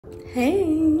Hey,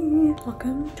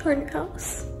 welcome to our new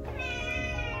house.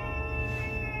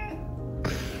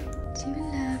 Do you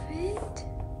love it?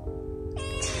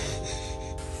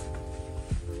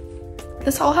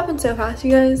 This all happened so fast,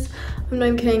 you guys. I'm not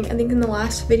even kidding. I think in the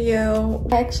last video,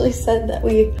 I actually said that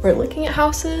we were looking at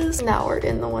houses. Now we're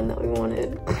in the one that we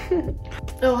wanted.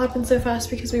 It all happened so fast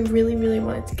because we really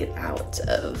wanted to get out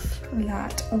of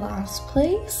that last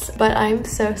place. But I'm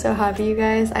so happy, you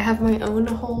guys. I have my own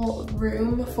whole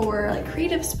room for like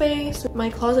creative space. My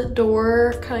closet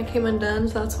door kind of came undone,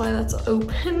 so that's why that's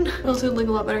open. It also would look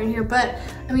a lot better in here. But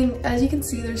I mean, as you can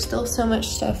see, there's still so much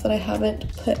stuff that I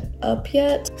haven't put up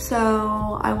yet.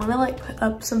 So I want to like put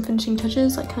up some finishing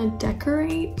touches, like kind of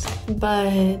decorate,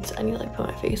 but I need to like put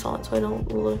my face on so I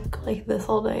don't look like this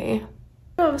all day.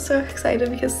 I'm so excited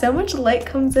because so much light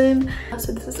comes in.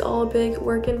 So this is all a big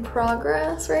work in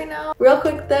progress right now. Real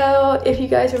quick though, if you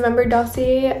guys remember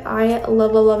Dossier, I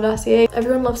love Dossier.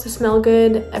 Everyone loves to smell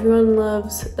good. Everyone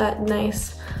loves that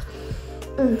nice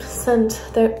scent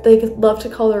that they love to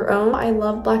call their own. I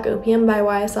love Black Opium by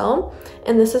YSL,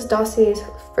 and this is Dossier's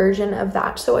version of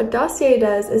that. So what Dossier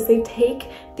does is they take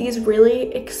these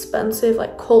really expensive,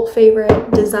 like cult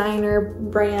favorite designer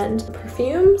brand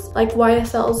perfumes, like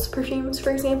YSL's perfumes,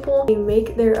 for example. They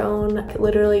make their own,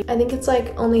 literally, I think it's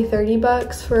like only 30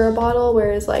 bucks for a bottle,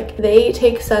 whereas like they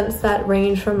take scents that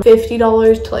range from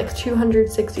 $50 to like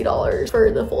 $260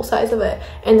 for the full size of it,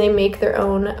 and they make their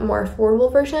own more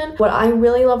affordable version. What I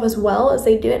really love as well is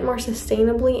they do it more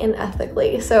sustainably and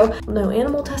ethically. So no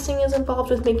animal testing is involved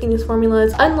with making these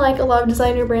formulas. Unlike a lot of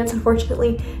designer brands,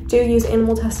 unfortunately, do use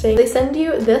animal testing. They send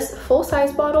you this full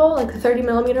size bottle, like the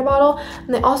 30mm bottle,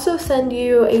 and they also send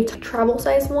you a travel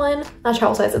size one. Not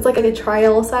travel size, it's like a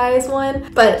trial size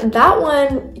one, but that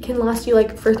one can last you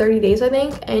like for 30 days, I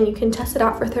think, and you can test it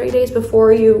out for 30 days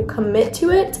before you commit to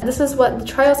it. This is what the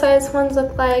trial size ones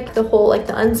look like. The whole, like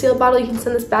the unsealed bottle, you can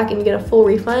send this back and you get a full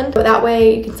refund. But that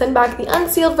way you can send back the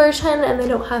unsealed version and they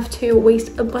don't have to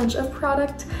waste a bunch of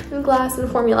product and glass and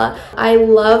formula. I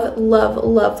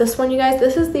love this one, you guys.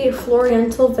 This is the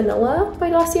Floriental Vanilla by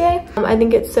Dossier. I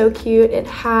think it's so cute. It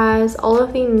has all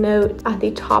of the notes at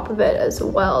the top of it as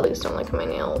well. These don't like my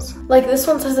nails. Like this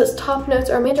one says its top notes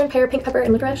are mandarin, pear, pink pepper,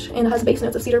 and licorice, and it has base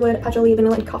notes of cedarwood, patchouli,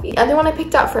 vanilla, and coffee. The other one I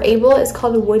picked out for Abel is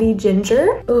called Woody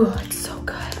Ginger. Oh, it's so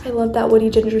good. I love that woody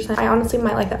ginger scent. I honestly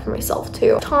might like that for myself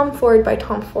too. Tom Ford by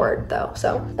Tom Ford though.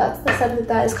 So that's the scent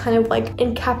that is kind of like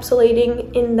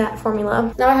encapsulating in that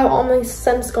formula. Now I have all my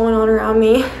scents going on around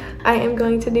me. I am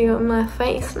going to do my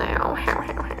face now.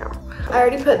 I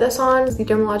already put this on. It's the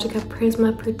Dermalogica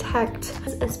Prisma Protect.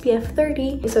 It's SPF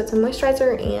 30. So it's a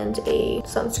moisturizer and a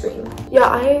sunscreen. Yeah,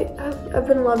 I've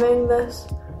been loving this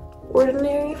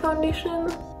Ordinary foundation.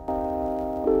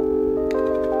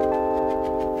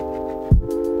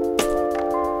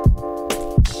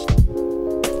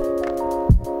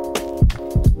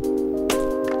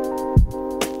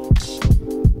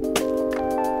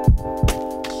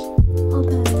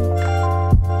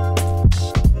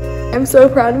 I'm so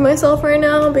proud of myself right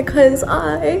now because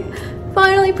I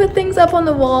finally put things up on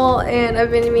the wall, and I've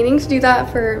been meaning to do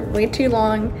that for way too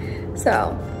long.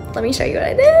 So let me show you what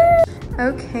I did.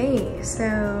 Okay,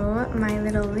 so my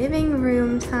little living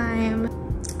room time.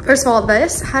 First of all,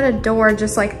 this had a door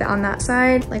just like that on that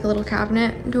side, like a little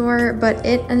cabinet door, but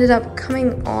it ended up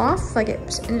coming off, like it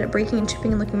ended up breaking and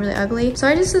chipping and looking really ugly. So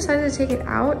I just decided to take it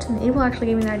out, and Abel actually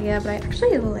gave me the idea, but I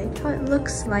actually like how it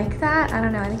looks like that. I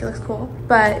don't know, I think it looks cool.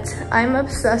 But I'm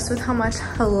obsessed with how much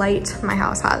light my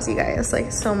house has, you guys.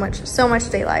 Like so much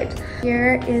daylight.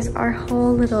 Here is our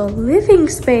whole little living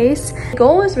space. The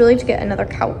goal is really to get another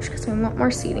couch because we want more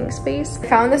seating space. I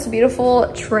found this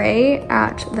beautiful tray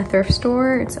at the thrift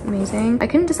store. It's amazing. I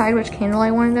couldn't decide which candle I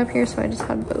wanted up here, so I just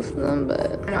had both of them,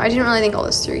 but I didn't really think all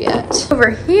this through yet.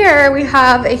 Over here, we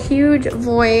have a huge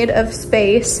void of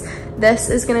space. This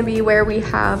is gonna be where we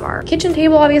have our kitchen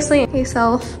table, obviously. Hey,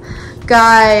 self.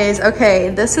 Guys, okay,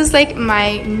 this is like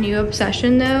my new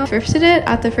obsession though. Thrifted it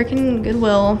at the freaking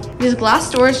Goodwill. These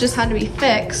glass doors just had to be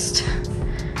fixed.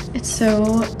 It's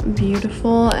so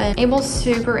beautiful, and Abel's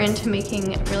super into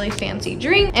making really fancy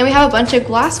drinks, and we have a bunch of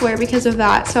glassware because of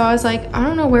that. So I was like, I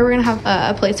don't know where we're gonna have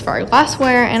a place for our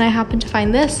glassware, and I happened to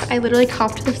find this. I literally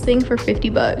copped this thing for 50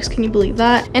 bucks. Can you believe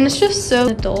that? And it's just so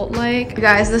adult-like. You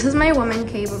guys, this is my woman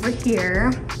cave over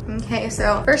here. Okay,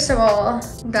 so first of all,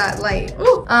 that light.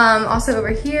 Ooh. Also over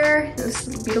here,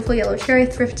 this beautiful yellow chair I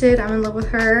thrifted. I'm in love with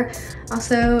her.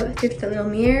 Also thrifted a little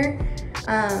mirror.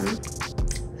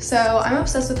 So I'm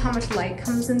obsessed with how much light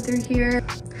comes in through here.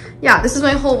 Yeah, this is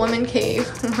my whole woman cave.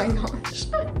 Oh my gosh.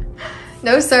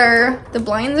 No, sir. The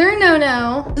blinds are a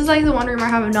no-no. This is like the one room I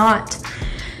have not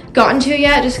gotten to it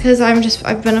yet just because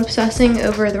I've been obsessing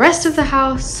over the rest of the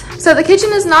house. So the kitchen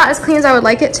is not as clean as I would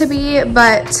like it to be,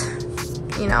 but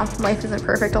you know, life isn't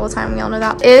perfect all the time. We all know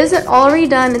that. It is all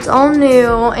redone. It's all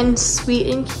new and sweet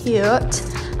and cute.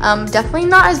 Definitely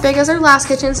not as big as our last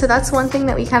kitchen, so that's one thing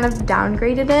that we kind of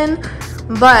downgraded in,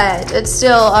 but it's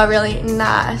still a really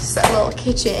nice little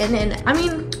kitchen. And I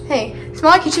mean, hey,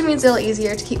 smaller kitchen means a little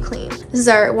easier to keep clean. This is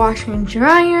our washer and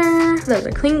dryer. Those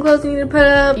are clean clothes we need to put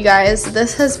up. You guys,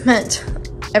 this has meant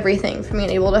everything for being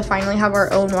able to finally have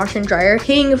our own washer and dryer,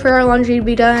 paying for our laundry to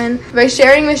be done. By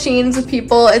sharing machines with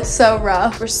people, it's so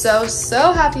rough. We're so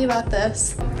happy about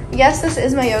this. Yes, this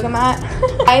is my yoga mat.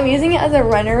 I'm using it as a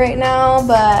runner right now,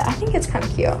 but I think it's kind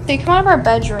of cute. So you come out of our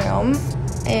bedroom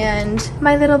and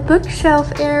my little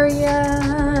bookshelf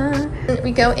area. And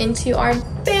we go into our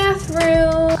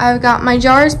bathroom. I've got my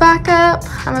jars back up.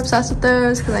 I'm obsessed with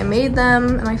those because I made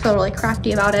them and I feel really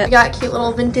crafty about it. I got a cute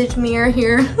little vintage mirror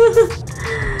here.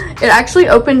 It actually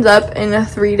opens up in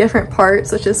 3 different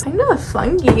parts, which is kind of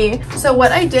funky. So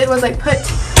what I did was I put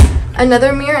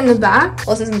another mirror in the back.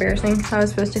 Well, this is embarrassing because I was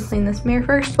supposed to clean this mirror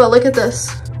first. But look at this.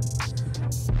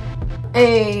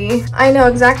 I know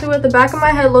exactly what the back of my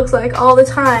head looks like all the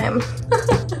time.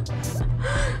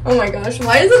 Oh my gosh,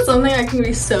 why is it something I can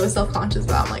be so self-conscious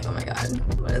about? I'm like, oh my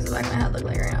god, what does the back of my head look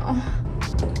like right now?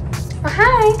 Oh,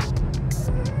 hi!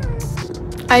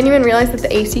 I didn't even realize that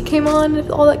the AC came on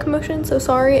with all that commotion, so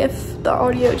sorry if the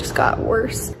audio just got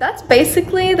worse. That's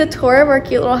basically the tour of our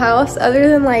cute little house, other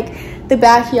than like the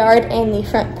backyard and the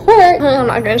front porch. I'm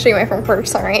not gonna show you my front porch,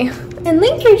 sorry. And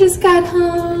Linker just got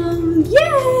home,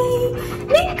 yay!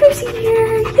 Linker's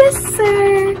here, yes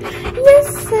sir,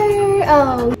 yes sir.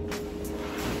 Oh.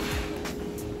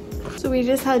 So we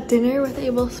just had dinner with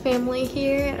Abel's family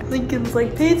here. Lincoln's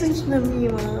like, pay attention to me,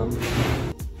 mom.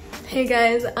 Hey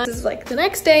guys, this is like the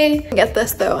next day. Get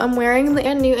this though, I'm wearing the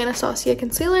new Anastasia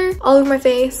concealer all over my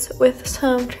face with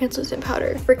some translucent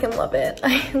powder. Freaking love it.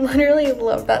 I literally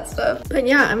love that stuff. But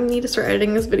yeah, I need to start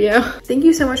editing this video. Thank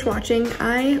you so much for watching.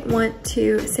 I want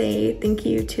to say thank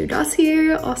you to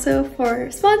Dossier also for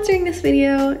sponsoring this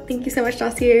video. Thank you so much,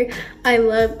 Dossier. I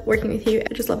love working with you.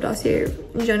 I just love Dossier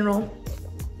in general.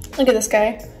 Look at this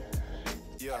guy.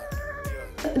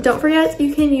 Don't forget,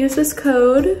 you can use this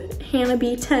code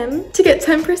HannahB10 to get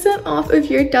 10% off of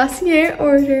your Dossier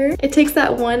order. It takes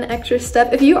that one extra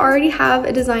step. If you already have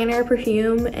a designer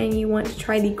perfume and you want to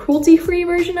try the cruelty-free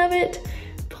version of it,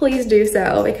 please do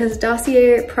so because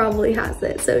Dossier probably has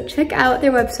it. So check out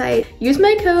their website. Use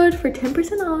my code for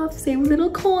 10% off. Save a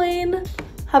little coin.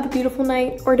 Have a beautiful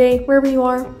night or day wherever you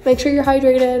are. Make sure you're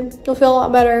hydrated. You'll feel a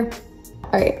lot better.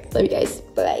 All right, love you guys.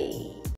 Bye.